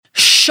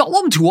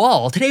Shalom to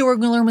all. Today we're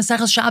going to learn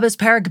Maseches Shabbos,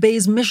 Perek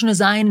Beis, Mishnah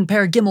Zayin, and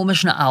Perek Gimel,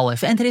 Mishnah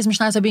Aleph. And today's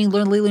Mishnahs are being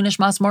learned Leilu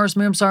Nishmas Maris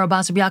Miriam Sarah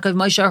Bas Yaakov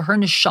Moshe her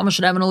Neshama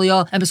should have an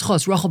Aliyah and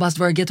B'schos Rachel Bas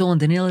Dvar Gittel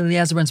and Daniel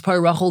Eliezer ben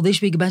Spari Rachel they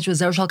should be gebenched with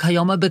Zershal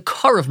Kayoma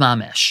Bekarav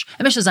Mamish.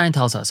 And Mishnah Zayin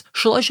tells us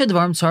Shalosha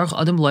Dvarim Tzarich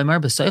Adam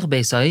Loimar B'Soich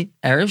Beisai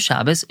Erev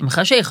Shabbos Im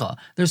Chashecha.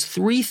 There's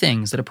three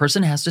things that a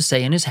person has to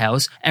say in his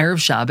house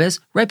Erev Shabbos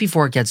right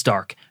before it gets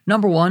dark.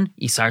 Number one,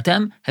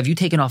 Isartem, have you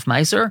taken off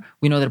Meiser?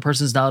 We know that a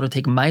person is not allowed to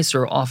take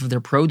Meiser off of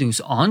their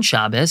produce on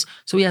Shabbos,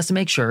 so he has to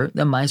make sure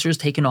that Meiser is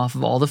taken off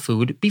of all the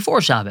food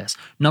before Shabbos.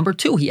 Number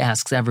two, he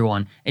asks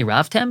everyone,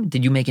 Eravtem,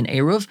 did you make an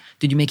Eruv?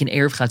 Did you make an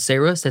Erev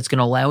Chatzeros that's going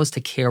to allow us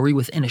to carry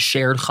within a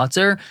shared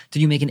Chatzer?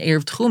 Did you make an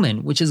Erev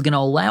Tchumen, which is going to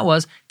allow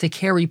us to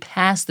carry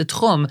past the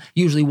Tchum?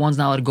 Usually one's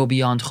not allowed to go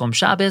beyond Tchum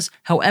Shabbos.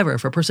 However,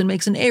 if a person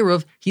makes an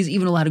Eruv, he's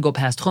even allowed to go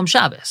past Tchum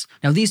Shabbos.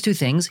 Now these two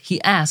things,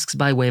 he asks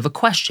by way of a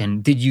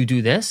question. Did you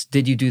do this?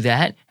 Did you do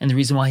that? And the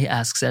reason why he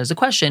asks that as a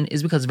question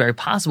is because it's very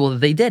possible that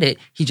they did it,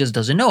 he just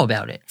doesn't know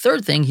about it.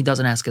 Third thing, he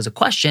doesn't ask as a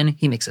question,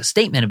 he makes a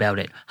statement about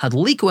it.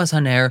 Hadliku es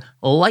haner,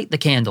 light the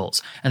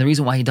candles. And the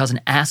reason why he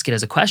doesn't ask it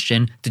as a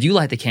question, did you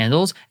light the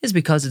candles, is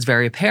because it's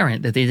very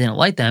apparent that they didn't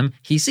light them.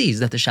 He sees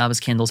that the Shabbos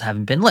candles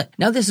haven't been lit.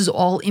 Now this is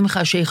all im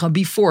chashecha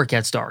before it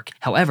gets dark.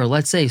 However,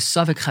 let's say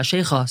suffik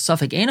chashecha,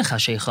 suffik ein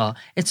chashecha,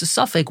 it's a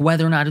suffik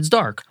whether or not it's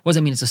dark. What does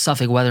that mean it's a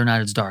suffik whether or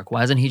not it's dark?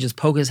 Why doesn't he just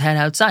poke his head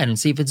outside and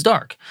see if it's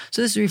dark?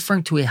 So this is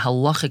referring to a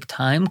halachic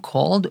time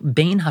called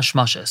Bein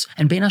Hashmashas.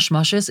 And Bein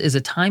Hashmashas is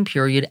a time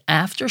period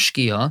after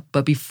Shkia,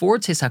 but before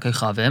Tzeis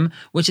HaKochavim,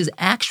 which is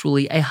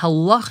actually a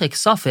halachic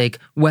suffix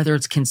whether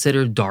it's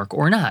considered dark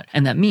or not.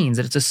 And that means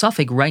that it's a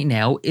suffix right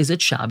now, is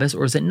it Shabbos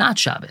or is it not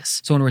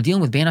Shabbos? So when we're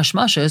dealing with Bein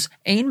Hashmashas,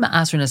 Ein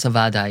Ma'asr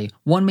Nesavadai,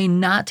 one may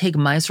not take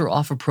Meiser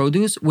off of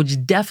produce,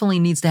 which definitely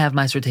needs to have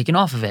Meiser taken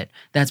off of it.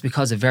 That's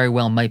because it very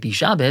well might be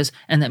Shabbos,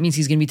 and that means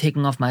he's going to be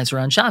taking off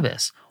Meiser on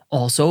Shabbos.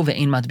 Also,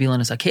 ve'ein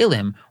matbilan es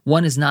hakelim,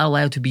 one is not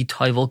allowed to be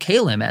toivel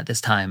kelim at this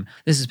time.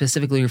 This is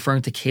specifically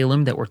referring to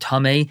kelim that were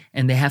tameh,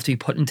 and they have to be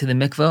put into the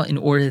mikveh in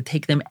order to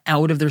take them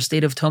out of their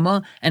state of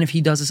tuma. And if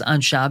he does this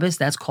on Shabbos,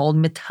 that's called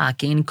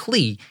mitakein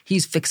kli.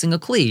 He's fixing a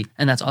kli,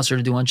 and that's also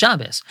to do on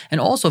Shabbos. And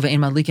also, ve'ein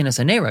madlikin es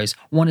haneros,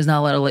 one is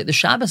not allowed to light the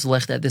Shabbos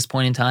licht at this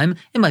point in time.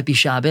 It might be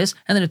Shabbos,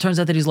 and then it turns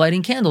out that he's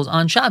lighting candles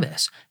on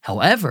Shabbos.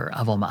 However,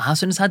 avol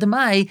ma'asun es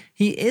hademai,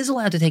 he is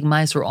allowed to take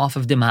meiser off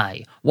of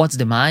demai. What's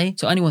demai?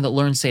 So anyone that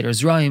learns Seder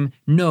Zraim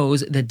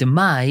knows that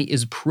demai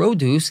is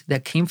produce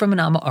that came from an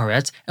Amma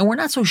Aretz, and we're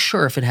not so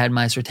sure if it had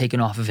Meiser taken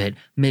off of it.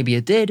 Maybe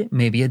it did,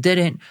 maybe it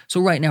didn't.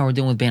 So right now we're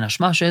dealing with Bein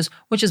Hashmashas,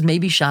 which is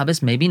maybe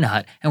Shabbos, maybe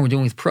not, and we're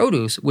dealing with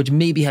produce, which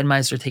maybe had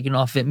Meiser taken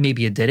off of it,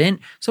 maybe it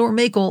didn't. So we're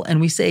makel, and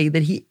we say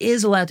that he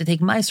is allowed to take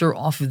Meiser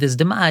off of this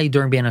demai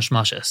during Bein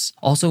Hashmashas.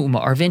 Also,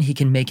 Uma Arvin, he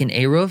can make an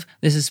Eruv.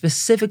 This is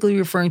specifically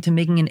referring to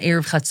making an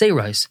Erev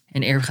Chatzeros.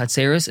 An Erev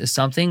Chatzeros is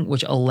something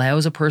which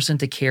allows a person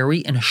to carry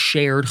in a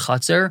shared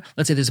Chatzer.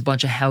 Let's say there's a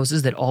bunch of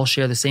houses that all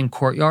share the same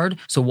courtyard,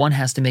 so one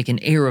has to make an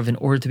Eruv in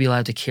order to be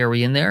allowed to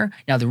carry in there.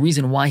 Now, the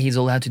reason why he's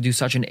allowed to do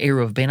such an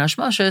Eruv Bein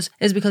Hashmashas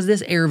is because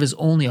this Eruv is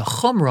only a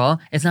Chumrah.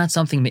 It's not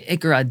something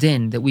Me'ikar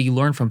Adin that we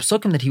learn from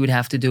Sukkim that he would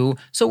have to do,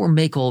 so we're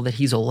makel that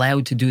he's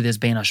allowed to do this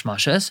Bein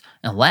Hashmashas.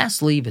 And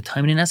lastly,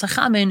 V'taimin es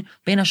hachamin,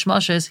 Bein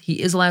Hashmashas,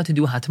 he is allowed to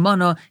do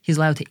Hatmana. He's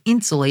allowed to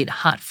insulate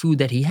hot food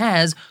that he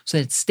has so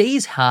that it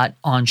stays hot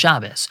on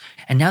Shabbos.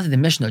 And now that the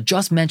Mishnah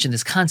just mentioned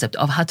this concept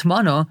of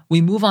Hatmana,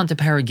 we move on to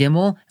Perek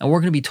Gimel, and we're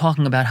going to be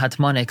talking about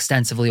Hatmana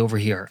extensively over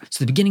here. So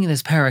the beginning of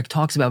this parak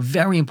talks about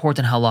very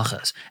important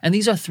halachas, and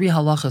these are three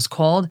halachas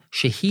called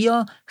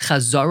Shehiyah,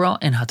 Chazara,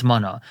 and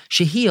Hatmana.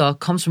 Shehiyah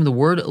comes from the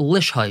word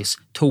lishhais,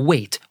 to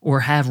wait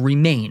or have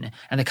remain,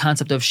 and the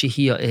concept of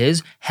Shehiyah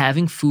is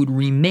having food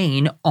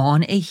remain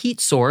on a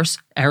heat source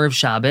Erev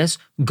Shabbos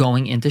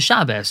going into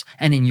Shabbos.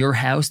 And in your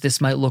house, this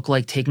might look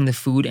like taking the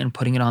food and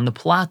putting it on the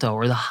plato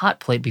or the hot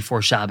plate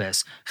before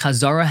Shabbos.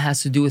 Chazara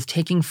has to do with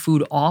taking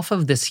food off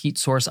of this heat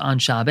source on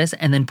Shabbos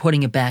and then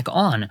putting it back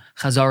on.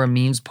 Chazara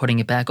means putting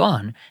it back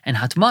on. And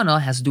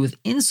Hatmana has to do with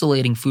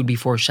insulating food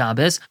before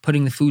Shabbos,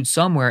 putting the food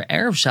somewhere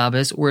Erev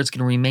Shabbos where it's going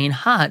to remain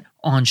hot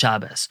on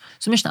Shabbos.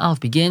 So Mishnah Aleph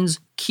begins,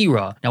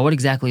 Kira. Now what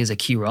exactly is a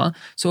Kira?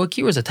 So a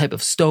Kira is a type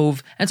of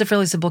stove, and it's a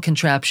fairly simple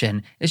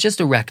contraption. It's just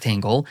a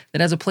rectangle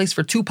that has a place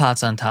for two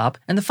pots on top,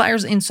 and the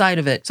fire's inside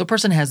of it. So a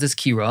person has this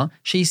Kira,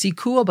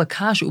 Sheisikua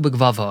bakash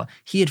ubegvava.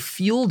 He had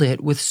fueled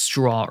it with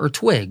straw or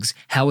twigs.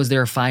 How was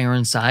there a fire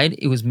inside?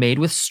 It was made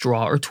with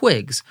straw or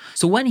twigs.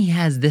 So when he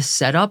has this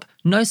setup,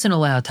 Noisin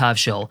allow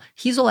tavshil,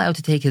 he's allowed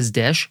to take his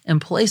dish and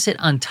place it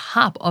on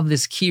top of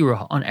this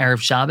Kira on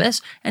Erev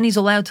Shabbos, and he's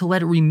allowed to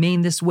let it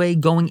remain this way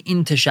going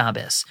into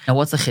Shabbos. Now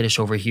what's the chiddush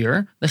over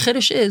here? The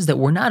chiddush is that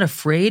we're not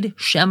afraid,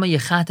 Shema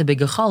Yechata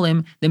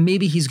Begachalim, that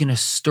maybe he's going to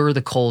stir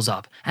the coals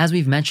up. As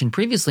we've mentioned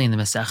previously in the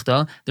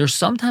Masechta, there's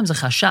sometimes a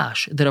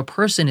chashash that a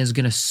person is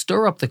going to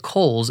stir up the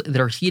coals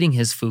that are heating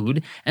his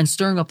food, and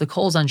stirring up the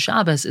coals on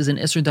Shabbos is an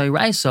Isser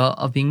Dairaisa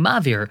of being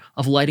mavir,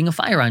 of lighting a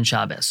fire on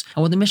Shabbos.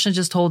 And what the Mishnah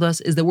just told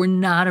us is that we're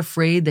not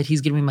afraid that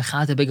he's going to be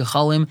mechata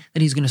begachalim,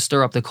 that he's going to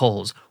stir up the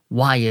coals.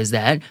 Why is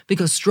that?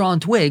 Because straw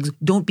and twigs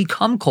don't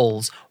become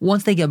coals.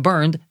 Once they get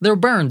burned, they're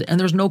burned, and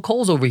there's no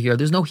coals over here.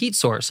 There's no heat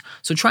source.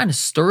 So trying to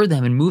stir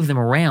them and move them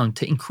around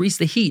to increase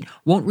the heat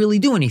won't really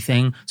do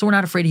anything, so we're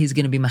not afraid he's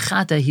going to be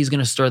machata, he's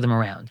going to stir them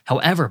around.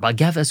 However,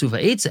 bagefes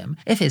uva'etzim,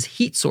 if his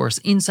heat source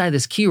inside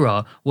this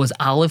kira was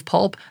olive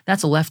pulp,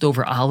 that's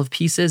leftover olive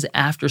pieces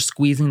after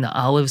squeezing the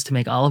olives to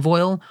make olive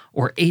oil,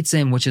 or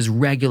eitzim, which is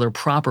regular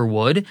proper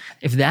wood,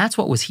 if that's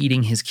what was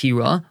heating his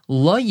kira,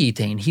 lo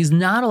yitain, he's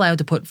not allowed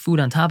to put food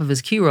on top of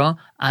his kira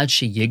ad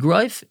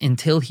sheyigroif,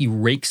 until he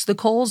rakes the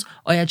coals,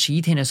 or ad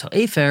sheyitain es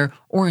ha'efer,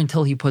 or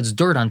until he puts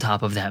dirt on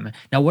top of them.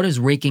 Now, what does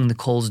raking the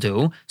coals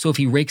do? So if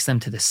he rakes them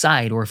to the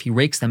side, or if he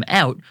rakes them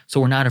out, so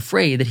we're not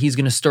afraid that he's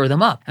going to stir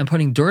them up. And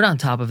putting dirt on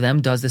top of them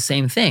does the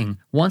same thing.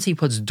 Once he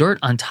puts dirt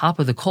on top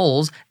of the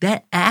coals,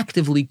 that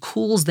actively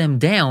cools them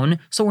down,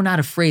 so we're not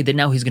afraid that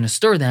now he's going to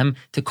stir them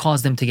to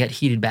cause them to get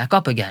heated back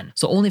up again.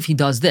 So only if he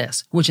does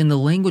this, which in the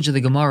language of the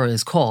Gemara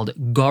is called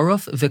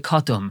garuf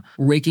v'katum,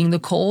 raking the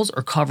coals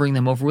or covering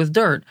them over with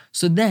dirt,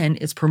 so then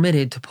it's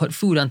permitted to put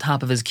food on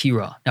top of his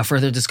kira. Now,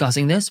 further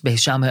discussing this,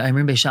 Beis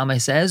Shammai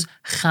says,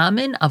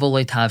 chamin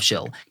avolei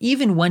tavshil.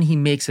 Even when he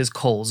makes his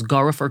coals,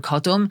 garuf or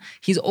katum,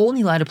 he's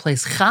only allowed to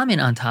place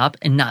chamin on top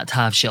and not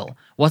tavshil.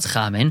 What's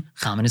chamin?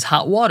 Chamin is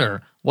hot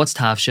water. What's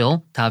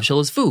tavshil? Tavshil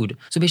is food.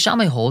 So Beis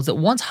Shammai holds that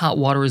once hot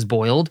water is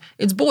boiled,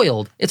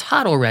 it's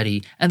hot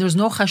already, and there's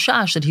no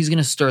chashash that he's going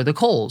to stir the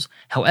coals.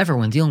 However,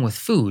 when dealing with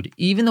food,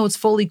 even though it's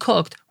fully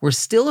cooked, we're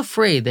still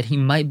afraid that he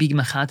might be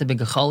machata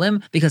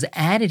begachalim, because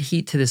added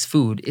heat to this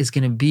food is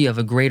going to be of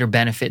a greater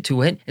benefit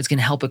to it. It's going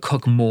to help it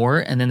cook more,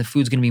 and then the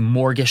food's going to be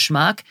more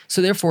geschmack.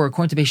 So therefore,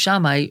 according to Beis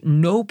Shammai,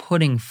 no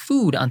putting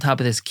food on top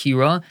of this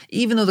kira,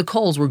 even though the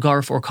coals were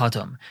garf or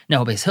katum.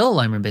 Now, Beis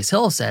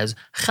Hillel says,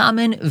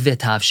 chamin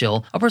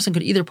v'tavshil. A person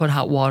could either put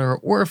hot water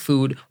or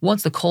food.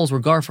 Once the coals were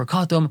garf or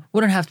katum,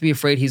 wouldn't have to be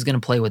afraid he's going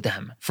to play with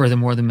them.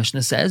 Furthermore, the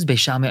Mishnah says, Beis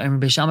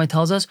Shammai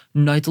tells us,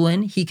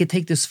 noitlin, he could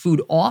take this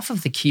food off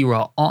of the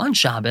kira on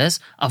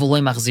Shabbos,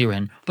 avolei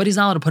machzirin, but he's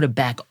not allowed to put it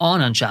back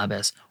on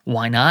Shabbos.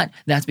 Why not?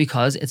 That's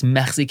because it's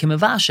mechzi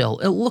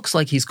kimevashel. It looks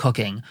like he's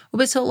cooking.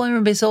 Beis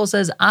Hillel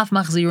says, af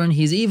machzirin,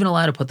 he's even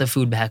allowed to put the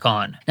food back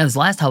on. Now, this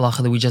last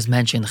halacha that we just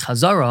mentioned,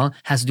 chazara,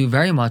 has to do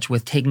very much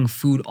with taking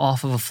food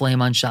off of a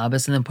flame on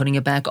Shabbos and then putting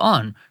it back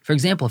on. For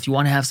example, if you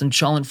want to have some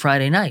cholent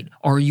Friday night,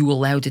 are you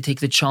allowed to take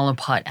the cholent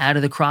pot out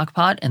of the crock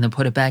pot and then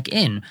put it back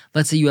in?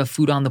 Let's say you have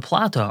food on the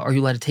plata. Are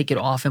you allowed to take it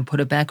off and put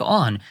it back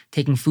on?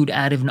 Taking food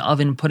out of an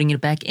oven and putting it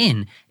back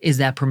in. Is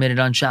that permitted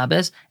on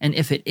Shabbos? And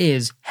if it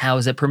is, how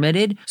is it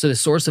permitted? So the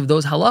source of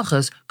those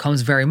halachas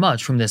comes very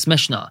much from this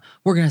Mishnah.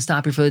 We're going to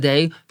stop here for the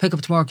day, pick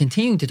up tomorrow,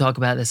 continuing to talk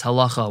about this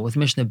halacha with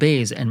Mishnah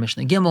Beis and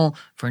Mishnah Gimel.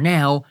 For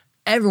now,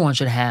 everyone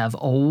should have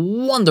a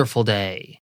wonderful day.